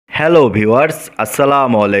Hello viewers,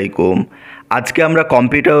 আসসালামু আলাইকুম। আজকে আমরা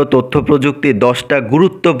কম্পিউটার ও তথ্য প্রযুক্তির 10টা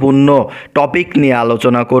গুরুত্বপূর্ণ টপিক নিয়ে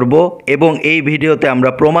আলোচনা করব এবং এই ভিডিওতে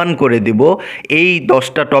আমরা প্রমাণ করে দিব এই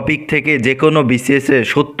 10টা টপিক থেকে যে কোনো বিসিএসে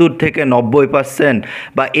 70 থেকে 90%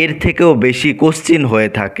 বা এর থেকেও বেশি কোশ্চিন হয়ে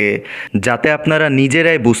থাকে, যাতে আপনারা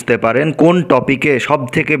নিজেরাই বুঝতে পারেন কোন টপিকে সব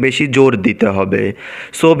থেকে বেশি জোর দিতে হবে।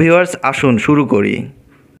 সো ভিউয়ার্স, আসুন শুরু করি।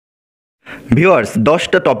 ভিউয়ার্স,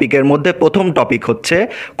 10টা টপিকের মধ্যে প্রথম টপিক হচ্ছে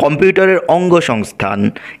কম্পিউটারের অঙ্গ সংস্থান।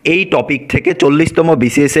 এই টপিক থেকে 40তম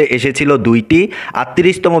বিসিএসে এসেছিল 2টি,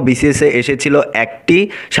 38তম বিসিএসে এসেছিল 1টি,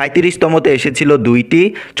 37তমতে এসেছিল 2টি,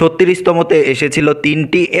 36তমতে এসেছিল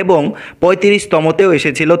 3টি এবং 35তমতেও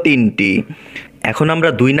এসেছিল 3টি। এখন আমরা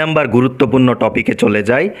 2 নাম্বার গুরুত্বপূর্ণ টপিকে চলে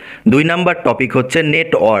যাই। 2 নাম্বার টপিক হচ্ছে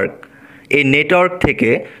নেটওয়ার্ক। এই নেটওয়ার্ক থেকে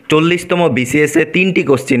 40তম বিসিএসে 3টি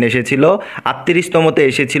কোশ্চিন এসেছিল, 38তমতে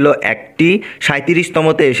এসেছিল 1টি,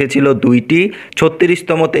 37তমতে এসেছিল 2টি,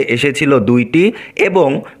 36তমতে এসেছিল 2টি এবং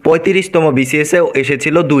 35তম বিসিএসেও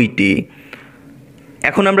এসেছিল 2টি।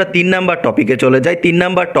 এখন আমরা 3 নাম্বার টপিকে চলে যাই। 3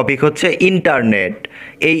 নাম্বার টপিক হচ্ছে ইন্টারনেট।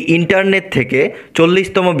 এই ইন্টারনেট থেকে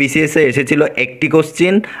 40তম বিসিএসে এসেছিল 1টি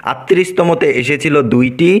কোশ্চিন, 38তমতে এসেছিল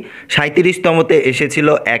 2টি, 37তমতে এসেছিল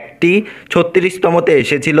 1টি, 36তমতে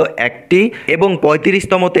এসেছিল 1টি এবং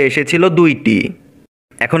 35তমতে এসেছিল 2টি।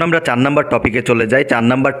 এখন আমরা 4 নাম্বার টপিকে চলে যাই। 4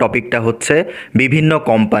 নাম্বার টপিকটা হচ্ছে বিভিন্ন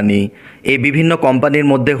কোম্পানি। এই বিভিন্ন কোম্পানির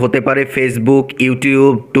মধ্যে হতে পারে Facebook,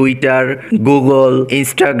 YouTube, Twitter, Google,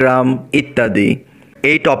 Instagram ইত্যাদি।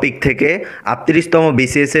 এই টপিক থেকে 38তম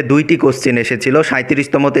বিসিএসে 2টি কোশ্চিন এসেছিল,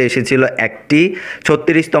 37তমতে এসেছিল 1টি,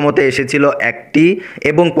 36তমতে এসেছিল 1টি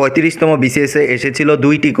এবং 35তম বিসিএসে এসেছিল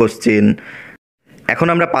 2টি কোশ্চিন। এখন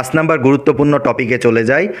আমরা 5 নাম্বার গুরুত্বপূর্ণ টপিকে চলে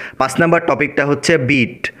যাই। 5 নাম্বার টপিকটা হচ্ছে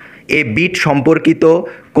বিট। এই বিট সম্পর্কিত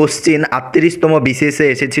কোশ্চিন 38তম বিসিএসে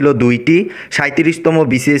এসেছিল 2টি, 37তম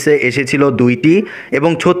বিসিএসে এসেছিল 2টি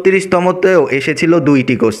এবং 36তমতেও এসেছিল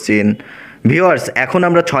 2টি কোশ্চিন। ভিউয়ার্স, এখন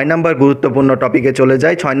আমরা 6 নাম্বার গুরুত্বপূর্ণ টপিকে চলে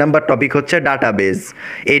যাই। 6 নাম্বার টপিক হচ্ছে ডাটাবেজ।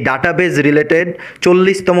 এই ডাটাবেজ রিলেটেড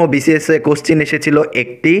 40তম বিসিএসে কোশ্চিন এসেছিল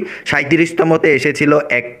 1টি, 37তমতে এসেছিল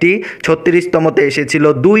 1টি, 36তমতে এসেছিল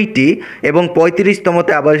 2টি এবং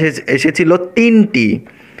 35তমতে আবার এসেছিল 3টি।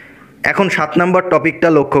 এখন 7 নাম্বার টপিকটা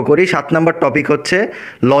লক্ষ্য করি। 7 নাম্বার টপিক হচ্ছে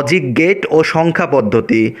লজিক গেট ও সংখ্যা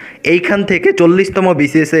পদ্ধতি। এইখান থেকে 40তম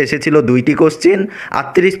বিসিএসে এসেছিল 2টি কোশ্চিন,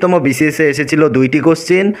 38তম বিসিএসে এসেছিল 2টি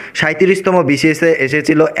কোশ্চিন, 37তম বিসিএসে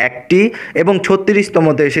এসেছিল 1টি এবং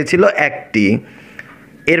 36তমতে এসেছিল 1টি।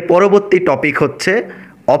 এর পরবর্তী টপিক হচ্ছে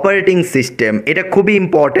অপারেটিং সিস্টেম। এটা খুবই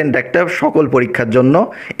ইম্পর্ট্যান্ট একটা সকল পরীক্ষার জন্য।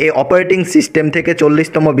 এই অপারেটিং সিস্টেম থেকে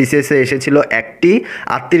 40তম বিসিএসে এসেছিল 1টি,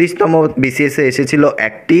 38তম বিসিএসে এসেছিল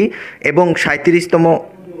 1টি এবং 37তম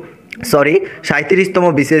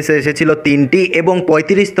বিসিএসে এসেছিল 3টি এবং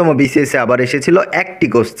 35তম বিসিএসে আবার এসেছিল 1টি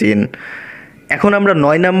কোশ্চিন। এখন আমরা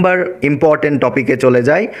 9 নাম্বার ইম্পর্টেন্ট টপিকে চলে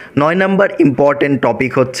যাই। 9 নাম্বার ইম্পর্টেন্ট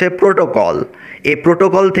টপিক হচ্ছে প্রোটোকল। এই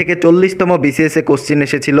প্রোটোকল থেকে 40তম বিসিএসে কোশ্চিন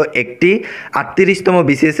এসেছিল 1টি, 38তম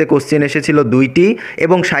বিসিএসে কোশ্চিন এসেছিল 2টি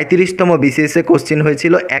এবং 37তম বিসিএসে কোশ্চিন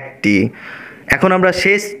হয়েছিল 1টি। এখন আমরা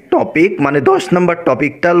শেষ টপিক মানে 10 নম্বর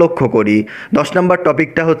টপিকটা লক্ষ্য করি। 10 নম্বর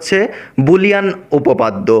টপিকটা হচ্ছে বুলিয়ান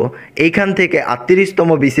উপপাদ্য। এইখান থেকে 38তম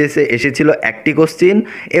বিসিএসে এসেছিল 1টি কোশ্চিন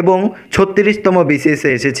এবং 36তম বিসিএসে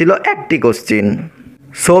এসেছিল 1টি কোশ্চিন।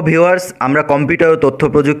 সো ভিউয়ার্স, আমরা কম্পিউটার ও তথ্য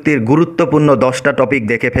প্রযুক্তির গুরুত্বপূর্ণ 10টা টপিক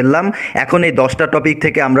দেখে ফেললাম। এখন এই 10টা টপিক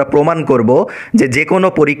থেকে আমরা প্রমাণ করব যে কোনো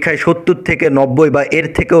পরীক্ষায় 70 থেকে 90 বা এর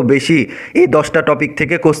থেকেও বেশি এই 10টা টপিক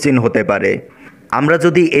থেকে কোশ্চিন হতে পারে। আমরা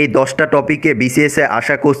যদি এই 10টা টপিকে বিসিএসে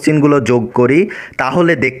আসা কোশ্চিনগুলো যোগ করি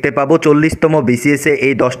তাহলে দেখতে পাবো 40তম বিসিএসে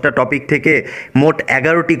এই 10টা টপিক থেকে মোট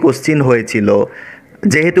 11টি কোশ্চিন হয়েছিল।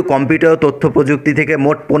 যেহেতু কম্পিউটার ও তথ্য প্রযুক্তি থেকে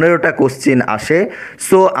মোট 15টা কোশ্চিন আসে,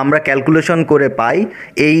 সো আমরা ক্যালকুলেশন করে পাই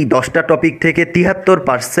এই 10টা টপিক থেকে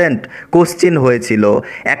 73% কোশ্চিন হয়েছিল।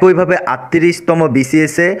 একইভাবে 38তম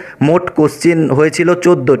বিসিএসে মোট কোশ্চিন হয়েছিল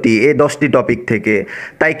 14টি এই 10টি টপিক থেকে।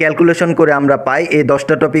 তাই ক্যালকুলেশন করে আমরা পাই এই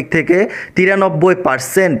 10টা টপিক থেকে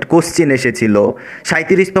 93% কোশ্চিন এসেছিল।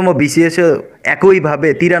 37তম বিসিএসে একইভাবে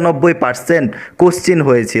 93% কোশ্চিন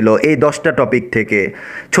হয়েছিল এই 10টা টপিক থেকে।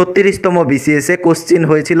 36তম বিসিএসে কোশ্চিন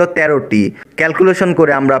হয়েছিল 13টি। ক্যালকুলেশন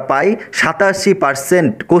করে আমরা পাই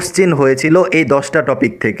 87% কোশ্চিন হয়েছিল এই 10টা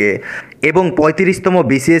টপিক থেকে এবং 35তম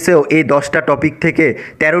বিসিএসেও এই 10টা টপিক থেকে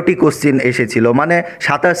 13টি কোশ্চিন এসেছিল, মানে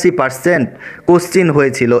 87% কোশ্চিন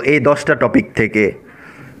হয়েছিল এই 10টা টপিক থেকে।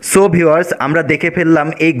 সো ভিউয়ার্স, আমরা দেখে ফেললাম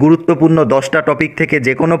এই গুরুত্বপূর্ণ 10টা টপিক থেকে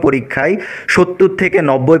যে কোনো পরীক্ষায় 70 থেকে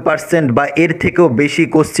 90% বা এর থেকেও বেশি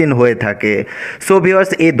কোশ্চিন হয়ে থাকে। সো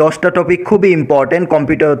ভিউয়ার্স, এই 10টা টপিক খুবই ইম্পর্ট্যান্ট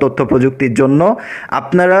কম্পিউটার ও তথ্য প্রযুক্তির জন্য।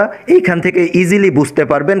 আপনারা এইখান থেকে ইজিলি বুঝতে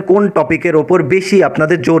পারবেন কোন টপিকের ওপর বেশি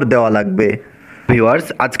আপনাদের জোর দেওয়া লাগবে। ভিউয়ার্স,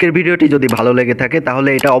 আজকের ভিডিওটি যদি ভালো লেগে থাকে তাহলে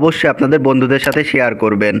এটা অবশ্যই আপনাদের বন্ধুদের সাথে শেয়ার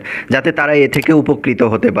করবেন, যাতে তারা এ থেকে উপকৃত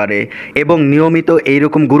হতে পারে। এবং নিয়মিত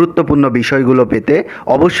এইরকম গুরুত্বপূর্ণ বিষয়গুলো পেতে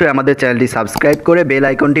অবশ্যই আমাদের চ্যানেলটি সাবস্ক্রাইব করে বেল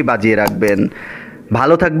আইকনটি বাজিয়ে রাখবেন।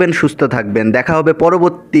 ভালো থাকবেন, সুস্থ থাকবেন। দেখা হবে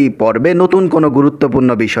পরবর্তী পর্বে নতুন কোনো গুরুত্বপূর্ণ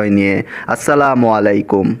বিষয় নিয়ে। আসসালামু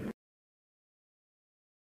আলাইকুম।